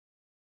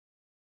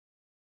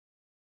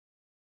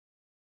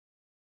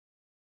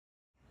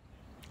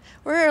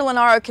We're here at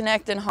Linaro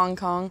Connect in Hong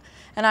Kong,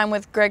 and I'm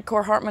with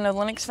Kroah-Hartman of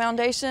Linux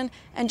Foundation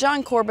and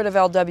Jon Corbet of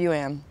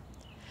LWN.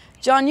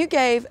 Jon, you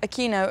gave a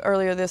keynote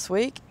earlier this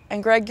week,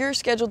 and Greg, you're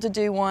scheduled to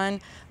do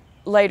one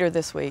later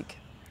this week.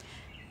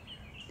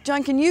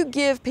 Jon, can you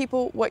give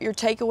people what your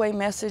takeaway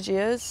message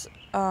is,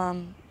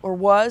 or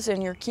was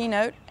in your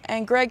keynote?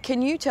 And Greg,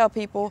 can you tell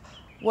people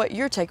what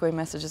your takeaway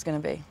message is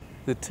going to be?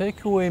 The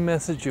takeaway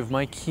message of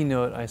my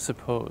keynote, I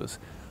suppose,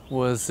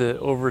 was that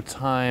over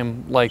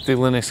time, like the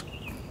Linux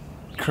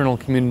kernel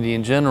community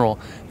in general,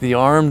 the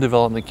ARM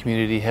development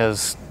community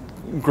has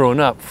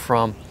grown up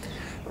from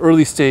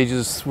early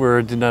stages where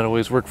it did not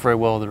always work very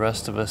well with the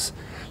rest of us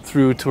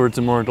through towards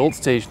a more adult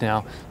stage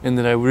now, and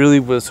that I really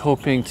was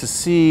hoping to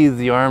see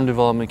the ARM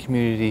development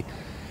community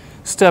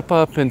step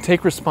up and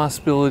take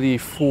responsibility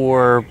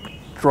for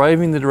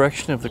driving the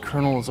direction of the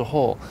kernel as a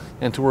whole,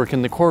 and to work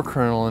in the core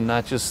kernel and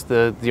not just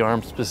the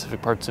ARM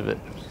specific parts of it,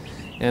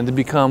 and to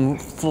become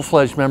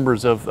full-fledged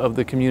members of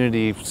the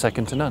community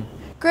second to none.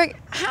 Greg,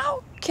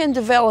 how can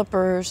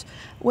developers,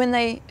 when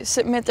they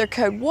submit their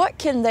code, what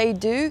can they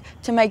do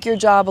to make your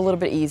job a little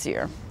bit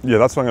easier? Yeah,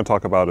 that's what I'm going to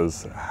talk about,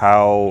 is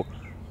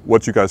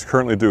what you guys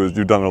currently do is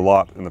you've done a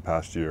lot in the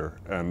past year,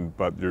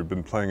 but you've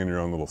been playing in your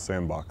own little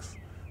sandbox.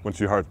 Once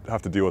you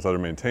have to deal with other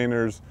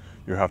maintainers,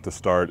 you have to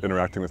start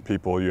interacting with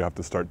people, you have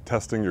to start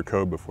testing your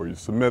code before you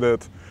submit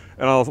it.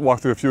 And I'll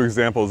walk through a few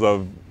examples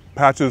of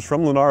patches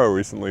from Linaro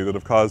recently that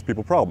have caused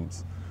people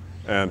problems,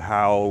 and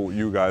how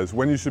you guys,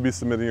 when you should be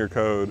submitting your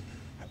code,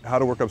 how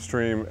to work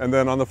upstream, and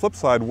then on the flip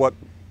side, what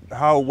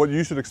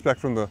you should expect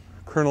from the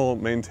kernel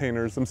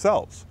maintainers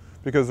themselves,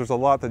 because there's a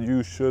lot that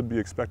you should be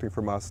expecting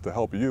from us to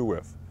help you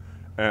with,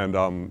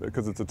 and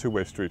because it's a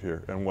two-way street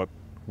here, and what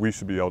we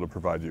should be able to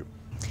provide you.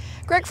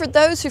 Greg, for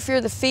those who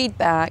fear the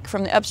feedback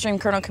from the upstream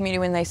kernel community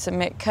when they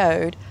submit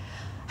code,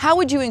 how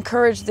would you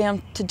encourage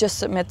them to just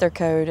submit their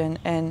code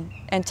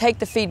and take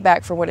the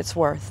feedback for what it's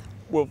worth?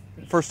 Well,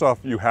 first off,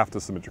 you have to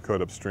submit your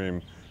code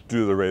upstream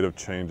due to the rate of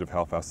change of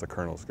how fast the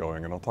kernel's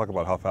going. And I'll talk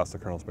about how fast the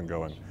kernel's been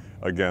going.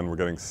 Again, we're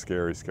getting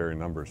scary, scary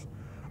numbers.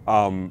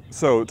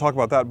 So talk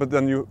about that, but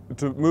then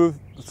to move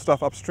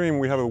stuff upstream,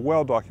 we have a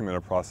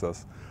well-documented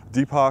process.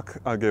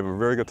 Deepak gave a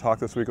very good talk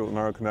this week at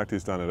Linaro Connect.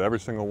 He's done it every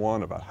single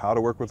one about how to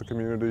work with the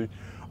community.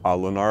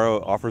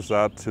 Linaro offers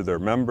that to their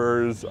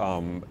members,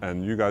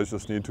 and you guys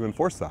just need to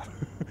enforce that.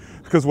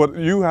 Because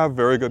you have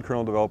very good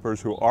kernel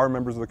developers who are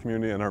members of the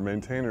community and are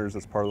maintainers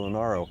as part of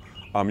Linaro.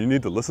 You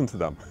need to listen to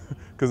them,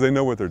 because they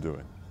know what they're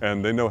doing,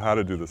 and they know how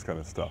to do this kind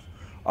of stuff.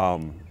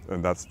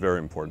 And that's very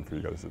important for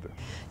you guys to do.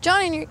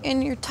 Jon,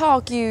 in your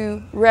talk,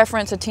 you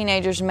reference a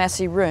teenager's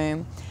messy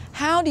room.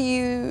 How do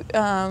you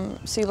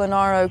see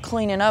Linaro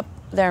cleaning up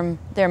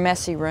their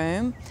messy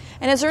room?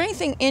 And is there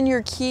anything in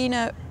your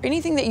keynote,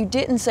 anything that you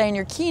didn't say in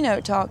your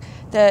keynote talk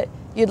that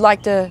you'd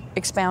like to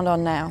expound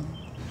on now?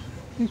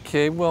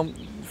 Okay, well,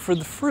 for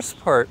the first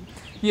part,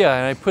 yeah,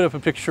 and I put up a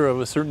picture of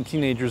a certain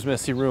teenager's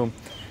messy room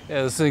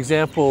as an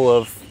example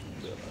of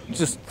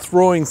just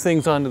throwing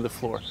things onto the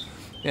floor.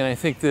 And I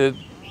think that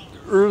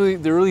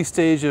the early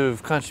stage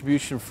of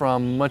contribution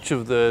from much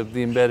of the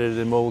embedded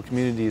and mobile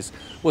communities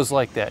was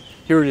like that.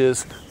 Here it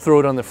is,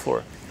 throw it on the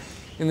floor.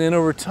 And then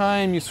over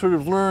time, you sort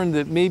of learn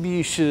that maybe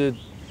you should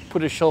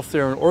put a shelf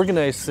there and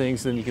organize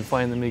things, then you can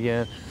find them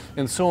again,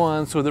 and so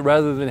on, so that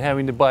rather than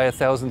having to buy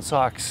 1,000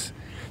 socks,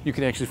 you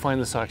can actually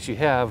find the socks you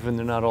have and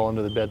they're not all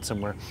under the bed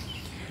somewhere.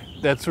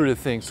 That sort of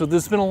thing. So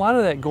there's been a lot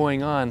of that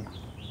going on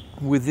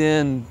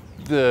within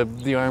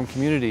the ARM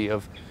community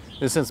of,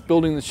 in a sense,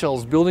 building the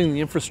shells, building the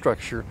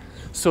infrastructure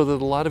so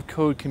that a lot of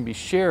code can be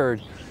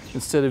shared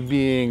instead of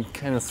being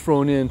kind of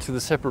thrown into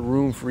the separate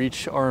room for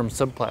each ARM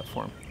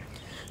subplatform.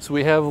 So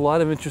we have a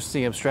lot of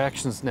interesting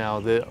abstractions now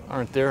that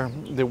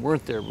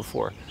weren't there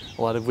before,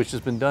 a lot of which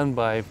has been done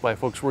by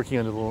folks working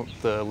under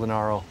the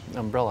Linaro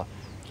umbrella.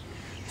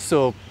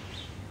 So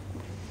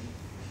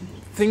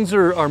things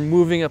are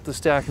moving up the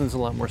stack, and there's a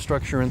lot more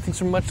structure, and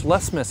things are much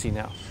less messy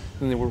now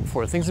than they were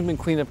before. Things have been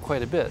cleaned up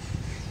quite a bit,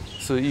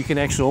 so you can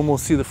actually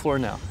almost see the floor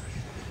now.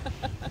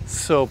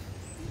 So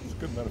it's a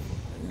good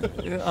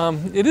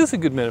metaphor. It is a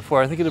good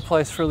metaphor. I think it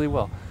applies fairly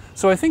well.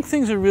 So I think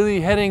things are really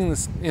heading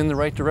in the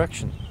right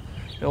direction.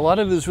 And a lot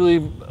of it is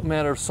really a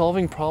matter of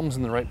solving problems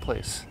in the right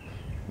place,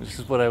 which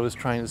is what I was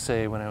trying to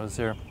say when I was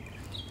there.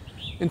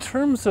 In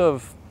terms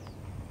of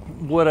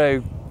what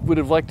I would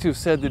have liked to have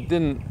said that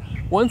didn't,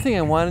 one thing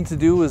I wanted to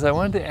do was I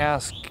wanted to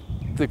ask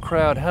the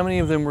crowd how many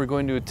of them were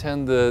going to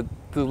attend the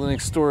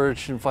Linux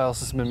Storage and File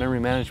System and Memory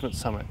Management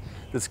Summit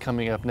that's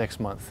coming up next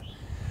month.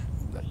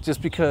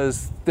 Just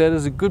because that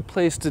is a good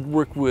place to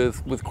work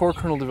with core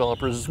kernel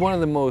developers. It's one of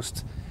the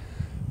most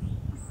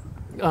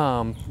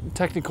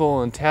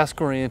technical and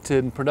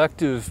task-oriented and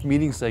productive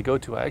meetings I go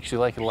to. I actually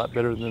like it a lot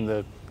better than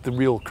the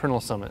real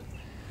kernel summit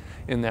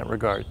in that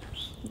regard.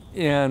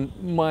 And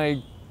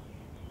my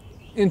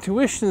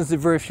intuition is that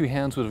very few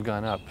hands would have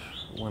gone up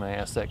when I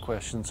asked that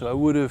question. So I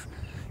would have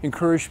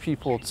encouraged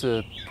people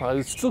to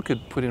probably still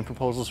could put in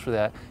proposals for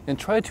that and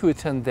try to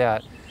attend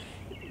that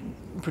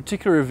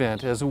particular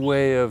event as a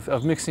way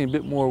of mixing a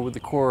bit more with the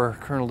core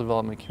kernel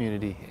development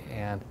community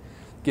and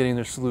getting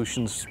their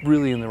solutions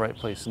really in the right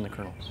place in the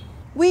kernel.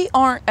 We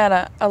aren't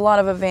at a lot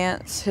of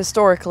events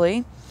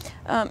historically.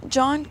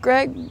 Jon,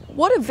 Greg,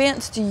 what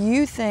events do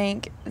you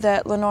think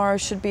that Linaro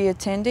should be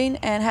attending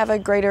and have a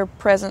greater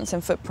presence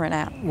and footprint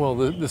at? Well,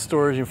 the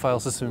Storage and File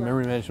System and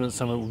Memory Management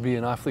Summit would be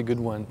an awfully good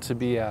one to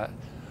be at.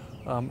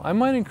 I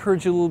might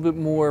encourage a little bit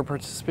more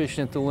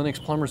participation at the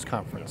Linux Plumbers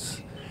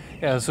Conference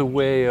as a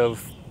way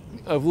of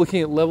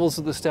looking at levels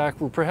of the stack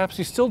where perhaps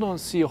you still don't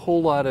see a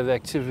whole lot of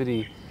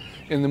activity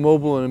in the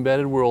mobile and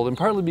embedded world, and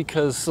partly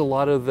because a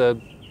lot of the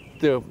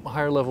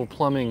higher level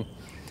plumbing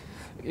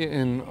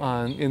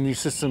in these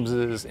systems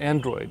is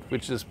Android,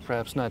 which is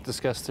perhaps not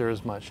discussed there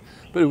as much.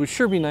 But it would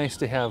sure be nice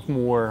to have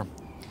more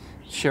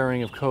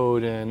sharing of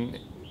code and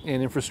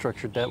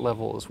infrastructure at that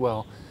level as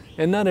well.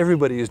 And not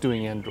everybody is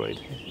doing Android,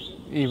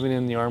 even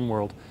in the ARM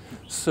world.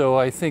 So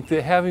I think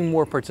that having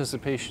more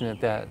participation at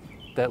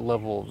that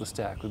level of the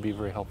stack would be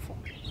very helpful.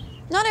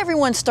 Not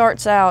everyone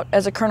starts out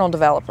as a kernel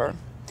developer.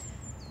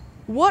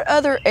 What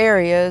other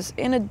areas,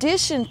 in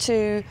addition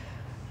to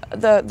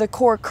the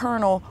core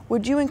kernel,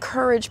 would you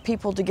encourage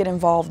people to get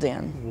involved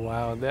in?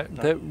 Wow,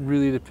 that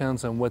really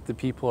depends on what the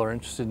people are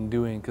interested in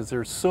doing, because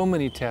there's so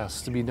many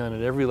tasks to be done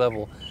at every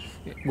level,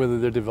 whether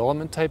they're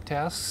development type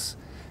tasks,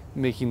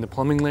 making the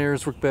plumbing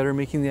layers work better,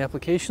 making the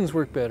applications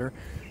work better.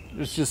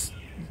 There's just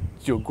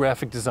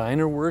graphic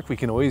designer work. We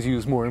can always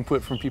use more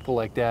input from people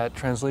like that,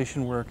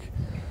 translation work,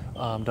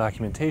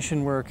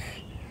 documentation work,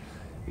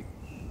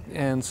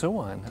 and so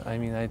on. I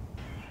mean,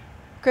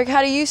 Greg,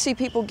 how do you see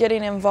people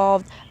getting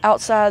involved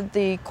outside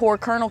the core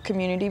kernel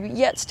community, but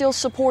yet still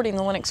supporting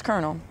the Linux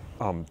kernel?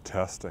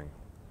 Testing.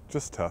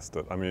 Just test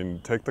it. I mean,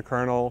 take the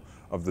kernel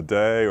of the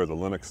day or the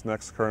Linux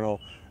Next kernel.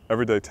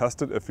 Every day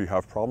test it. If you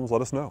have problems,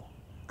 let us know.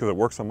 Because it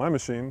works on my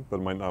machine, but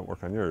it might not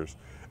work on yours.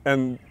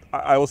 And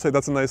I will say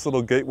that's a nice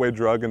little gateway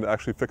drug into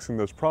actually fixing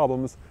those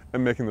problems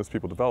and making those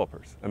people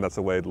developers. And that's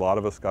the way a lot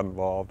of us got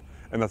involved.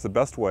 And that's the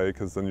best way,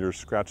 because then you're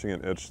scratching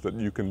an itch that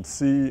you can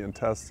see and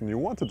test and you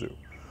want to do.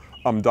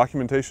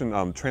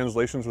 Documentation,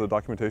 translations of the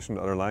documentation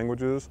to other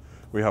languages.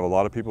 We have a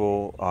lot of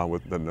people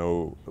that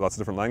know lots of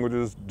different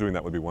languages. Doing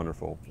that would be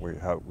wonderful. We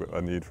have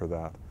a need for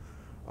that.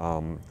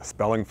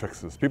 Spelling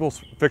fixes. People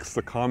fix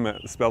the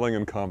spelling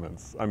in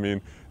comments. I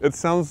mean, it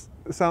sounds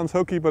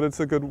hokey, but it's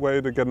a good way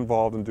to get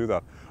involved and do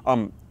that.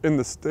 In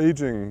the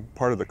staging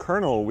part of the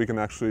kernel, we can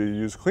actually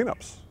use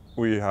cleanups.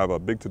 We have a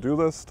big to-do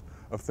list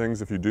of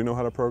things. If you do know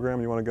how to program,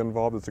 you want to get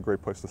involved, it's a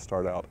great place to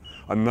start out.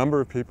 A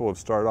number of people have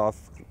started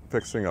off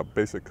fixing up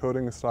basic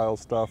coding style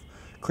stuff,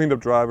 cleaned up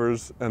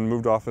drivers, and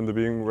moved off into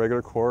being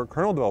regular core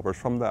kernel developers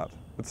from that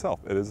itself.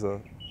 It is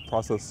a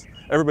process.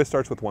 Everybody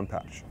starts with one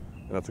patch,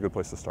 and that's a good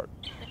place to start.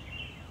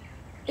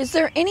 Is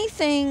there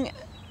anything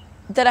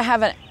that I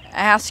haven't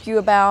asked you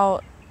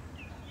about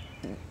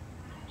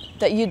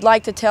that you'd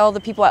like to tell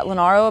the people at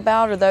Linaro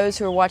about, or those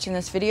who are watching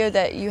this video,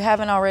 that you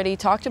haven't already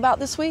talked about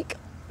this week?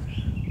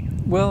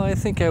 Well, I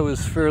think I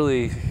was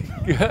fairly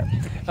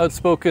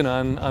outspoken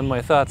on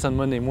my thoughts on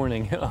Monday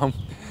morning.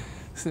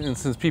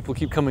 Since people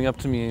keep coming up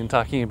to me and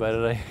talking about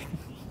it, I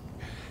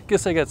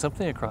guess I got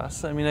something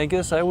across. I mean, I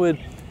guess I would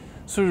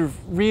sort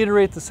of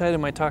reiterate the side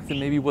of my talk that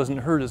maybe wasn't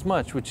heard as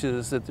much, which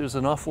is that there's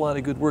an awful lot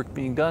of good work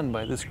being done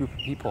by this group of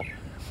people,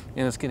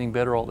 and it's getting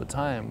better all the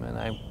time. And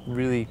I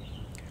really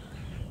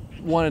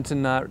wanted to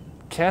not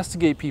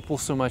castigate people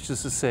so much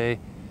as to say,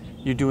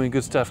 you're doing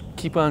good stuff,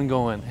 keep on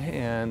going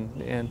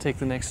and take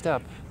the next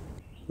step.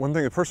 One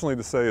thing personally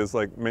to say is,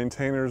 like,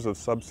 maintainers of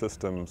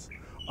subsystems,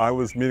 I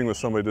was meeting with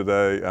somebody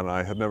today and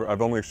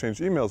I've only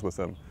exchanged emails with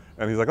him.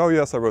 And he's like, oh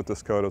yes, I wrote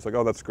this code. I was like,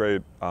 oh, that's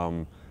great.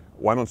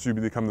 Why don't you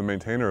become the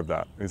maintainer of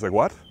that? And he's like,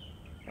 what?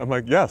 I'm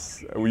like,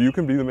 yes, you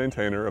can be the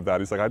maintainer of that.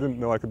 He's like, I didn't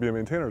know I could be a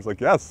maintainer. I was like,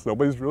 yes,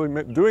 nobody's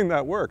really doing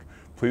that work.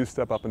 Please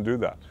step up and do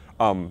that.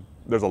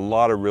 There's a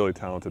lot of really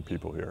talented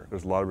people here.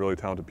 There's a lot of really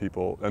talented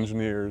people,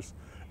 engineers,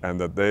 and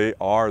that they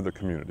are the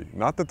community.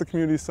 Not that the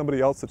community is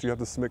somebody else that you have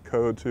to submit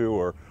code to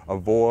or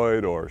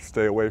avoid or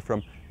stay away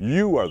from.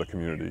 You are the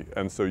community,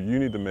 and so you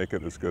need to make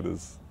it as good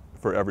as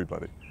for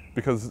everybody,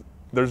 because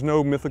there's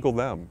no mythical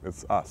them,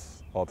 it's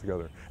us all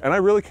together. And I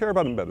really care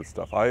about embedded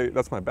stuff.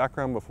 That's my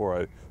background before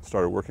I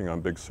started working on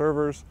big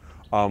servers.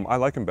 I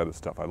like embedded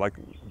stuff. I like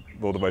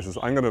little devices.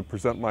 I'm going to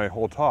present my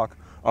whole talk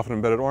off an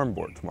embedded ARM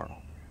board tomorrow.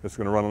 It's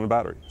going to run on a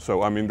battery.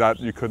 So I mean, that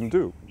you couldn't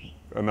do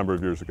a number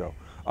of years ago.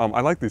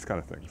 I like these kind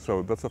of things.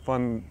 So that's a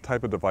fun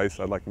type of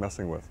device I like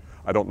messing with.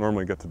 I don't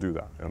normally get to do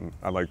that. And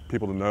I like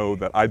people to know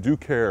that I do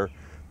care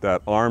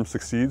that ARM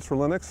succeeds for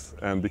Linux,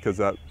 and because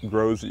that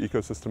grows the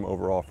ecosystem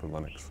overall for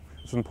Linux.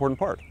 It's an important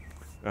part.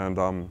 And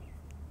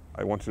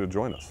I want you to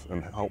join us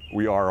and help.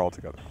 We are all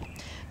together.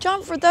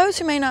 Jon, for those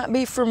who may not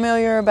be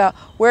familiar about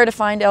where to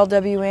find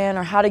LWN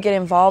or how to get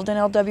involved in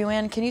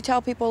LWN, can you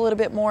tell people a little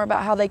bit more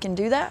about how they can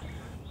do that?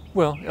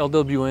 Well,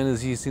 LWN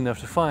is easy enough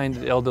to find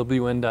at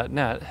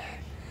lwn.net.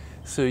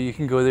 So you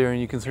can go there and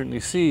you can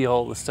certainly see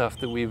all the stuff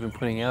that we've been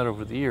putting out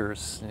over the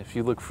years. If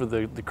you look for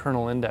the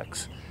kernel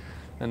index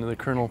under the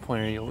kernel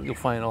pointer, you'll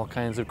find all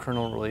kinds of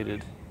kernel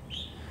related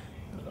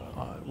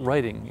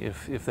writing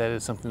if that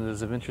is something that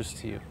is of interest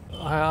to you.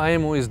 I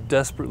am always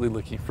desperately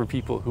looking for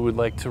people who would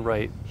like to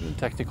write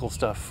technical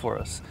stuff for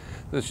us.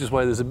 That's just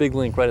why there's a big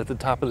link right at the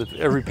top of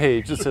every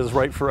page that says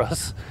write for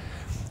us.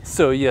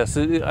 So yes,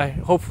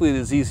 hopefully it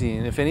is easy,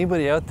 and if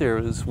anybody out there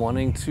is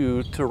wanting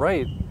to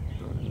write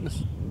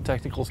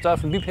technical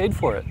stuff and be paid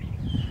for it,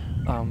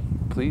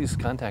 please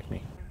contact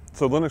me.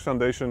 So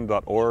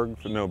linuxfoundation.org,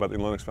 if you know about the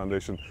Linux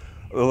Foundation,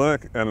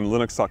 Linux and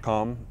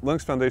Linux.com.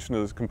 Linux Foundation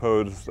is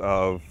composed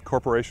of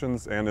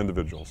corporations and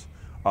individuals.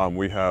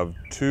 We have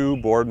 2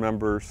 board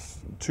members,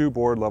 2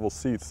 board level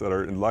seats that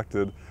are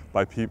elected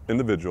by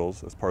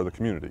individuals as part of the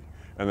community.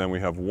 And then we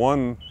have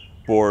 1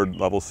 board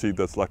level seat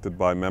that's elected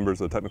by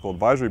members of the Technical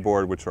Advisory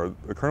Board, which are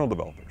the kernel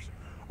developers.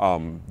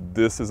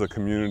 This is a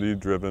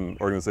community-driven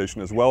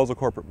organization as well as a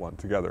corporate one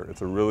together.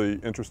 It's a really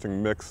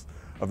interesting mix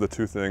of the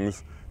 2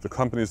 things. The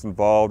companies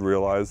involved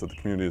realize that the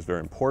community is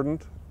very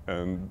important,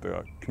 and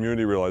the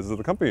community realizes that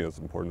the company is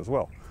important as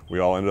well. We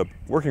all ended up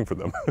working for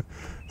them.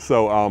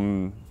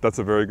 So that's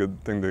a very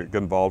good thing to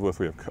get involved with.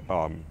 We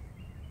have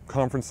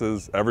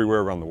conferences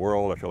everywhere around the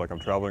world. I feel like I'm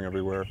traveling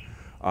everywhere.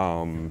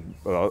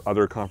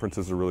 Other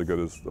conferences are really good,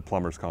 as the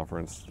Plumbers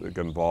Conference. They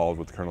get involved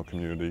with the kernel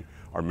community.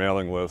 Our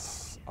mailing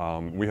lists.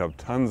 We have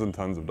tons and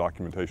tons of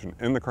documentation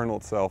in the kernel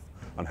itself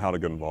on how to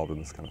get involved in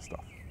this kind of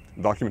stuff.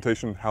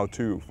 Documentation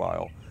how-to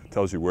file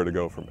tells you where to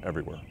go from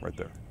everywhere, right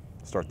there.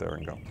 Start there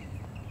and go.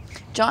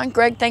 Jon,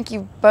 Greg, thank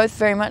you both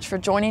very much for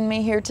joining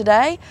me here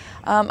today.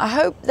 I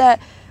hope that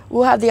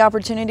we'll have the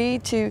opportunity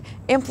to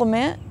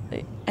implement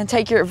and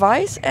take your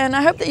advice, and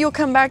I hope that you'll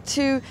come back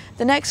to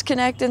the next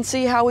Connect and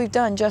see how we've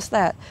done just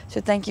that.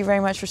 So thank you very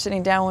much for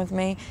sitting down with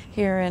me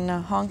here in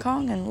Hong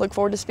Kong, and look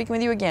forward to speaking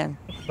with you again.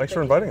 Thanks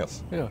for inviting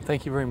us. Yeah,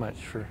 thank you very much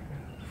for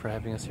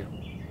having us here.